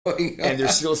And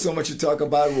there's still so much to talk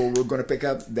about. We're going to pick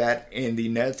up that in the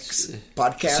next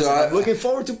podcast. So I'm looking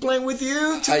forward to playing with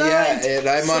you tonight. Yeah, and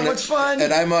I'm so much fun.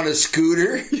 And I'm on a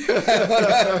scooter, I'm on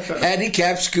a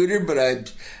handicapped scooter. But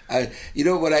I,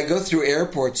 when I go through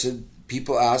airports and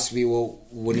people ask me, "Well,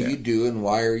 what do you do and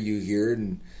why are you here?"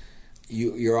 And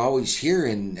you're always here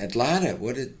in Atlanta.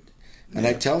 And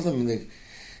I tell them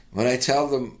when I tell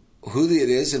them who it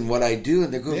is and what I do,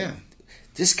 and they go,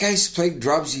 "This guy's playing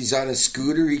drums. He's on a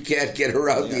scooter. He can't get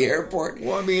around the airport."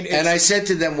 Well, I mean, and I said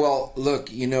to them, "Well, look,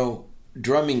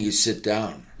 drumming, you sit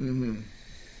down. Mm-hmm.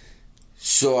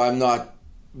 So I'm not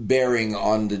bearing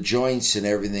on the joints and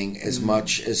everything as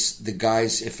much as the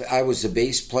guys. If I was a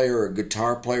bass player or a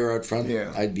guitar player out front,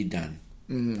 I'd be done.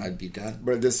 Mm-hmm. I'd be done.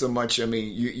 But there's so much. I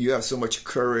mean, you have so much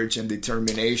courage and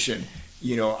determination.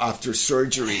 After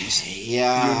surgeries,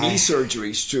 your knee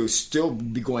surgeries, to still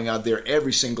be going out there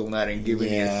every single night and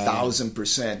giving it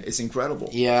 1,000%. It's incredible.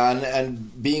 Yeah,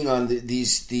 and being on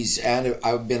these,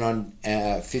 I've been on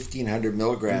 1,500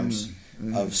 milligrams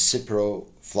of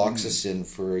ciprofloxacin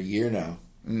for a year now,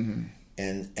 and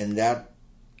that,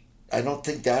 I don't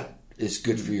think that is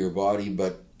good for your body,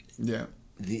 but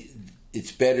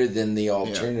it's better than the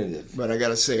alternative. Yeah. But I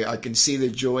gotta say, I can see the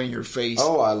joy in your face.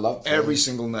 Oh, I love playing. Every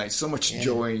single night. So much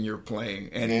joy in your playing,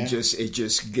 and it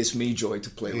just gives me joy to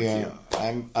play with you.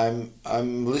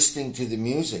 I'm listening to the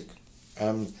music.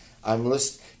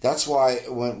 That's why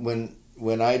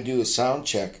when I do a sound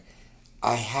check,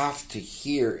 I have to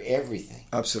hear everything.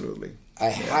 Absolutely. I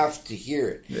have to hear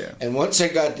it. Yeah. And once I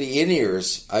got the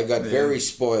in-ears, I got very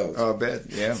spoiled. Oh, I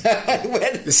bet. Yeah.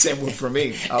 The same one for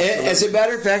me. Absolutely. As a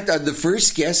matter of fact, on the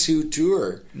first Guess Who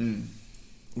tour,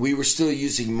 we were still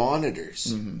using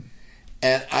monitors. Mm-hmm.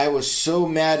 And I was so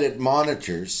mad at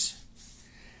monitors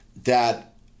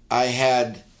that I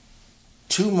had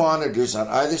 2 monitors on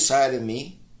either side of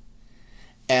me.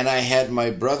 And I had my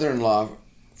brother-in-law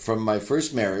from my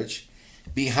first marriage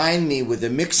behind me with a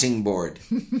mixing board,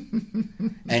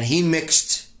 and he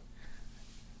mixed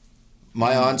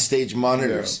my onstage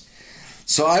monitors.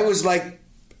 So I was like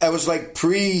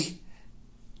pre-in-ears,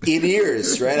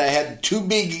 right? I had 2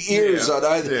 big ears on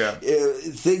either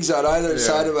things on either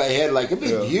side of my head, like a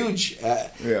big huge,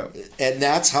 and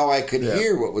that's how I could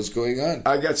hear what was going on.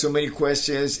 I got so many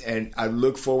questions, and I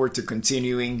look forward to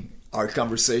continuing our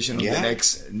conversation on the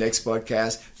next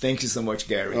podcast. Thank you so much,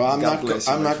 Garry. Well, I'm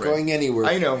not going anywhere.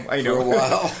 I know. For a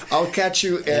while. I'll catch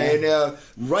you and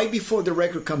right before the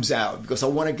record comes out, because I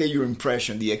want to get your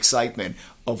impression, the excitement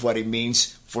of what it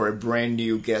means for a brand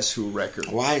new Guess Who record.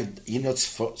 Why? It's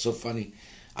so funny.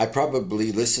 I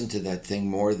probably listen to that thing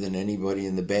more than anybody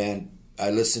in the band.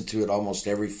 I listen to it almost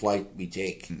every flight we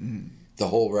take. Mm-hmm. The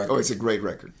whole record. Oh, it's a great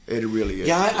record. It really is.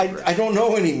 Yeah, I don't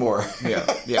know anymore.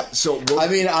 Yeah. So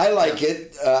I like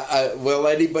it. Will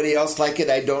anybody else like it?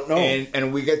 I don't know.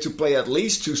 And we get to play at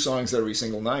least 2 songs every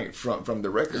single night from the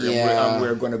record. Yeah. And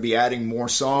we're going to be adding more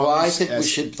songs. Well, I think we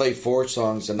should play 4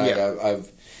 songs a night.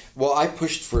 I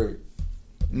pushed for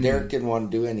Derek didn't want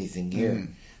to do anything here.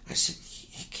 I said,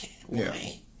 you can't.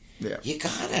 Why? Yeah. You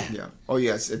gotta. Yeah. Oh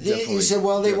yes, definitely. He said,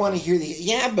 well, they want to hear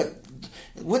but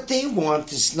what they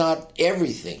want is not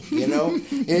everything,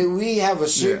 We have a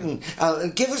certain...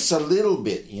 give us a little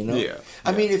bit,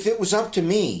 I mean, if it was up to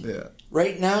me,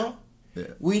 right now,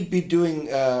 we'd be doing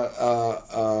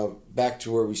back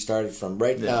to where we started from,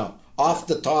 now, off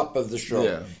the top of the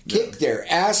show. Kick their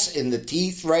ass in the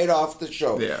teeth right off the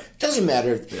show. Doesn't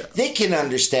matter. They can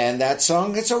understand that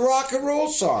song. It's a rock and roll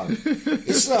song.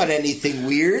 It's not anything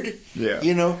weird.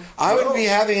 I would be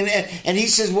having... And he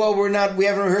says, well, we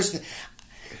haven't rehearsed...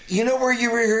 where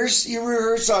you rehearse? You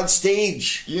rehearse on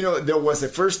stage. There was the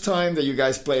first time that you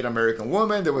guys played American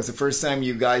Woman. There was the first time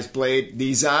you guys played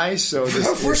These Eyes. So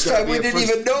the first time we didn't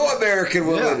even know American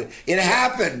Woman. It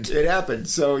happened. It happened.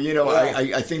 So,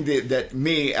 I think that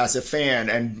me as a fan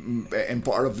and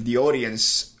part of the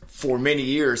audience for many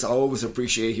years, I always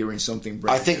appreciate hearing something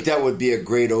brand new. I think that would be a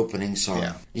great opening song.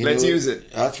 Yeah. Let's use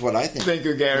it. That's what I think. Thank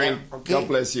you, Garry. God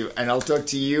bless you. And I'll talk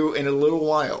to you in a little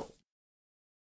while.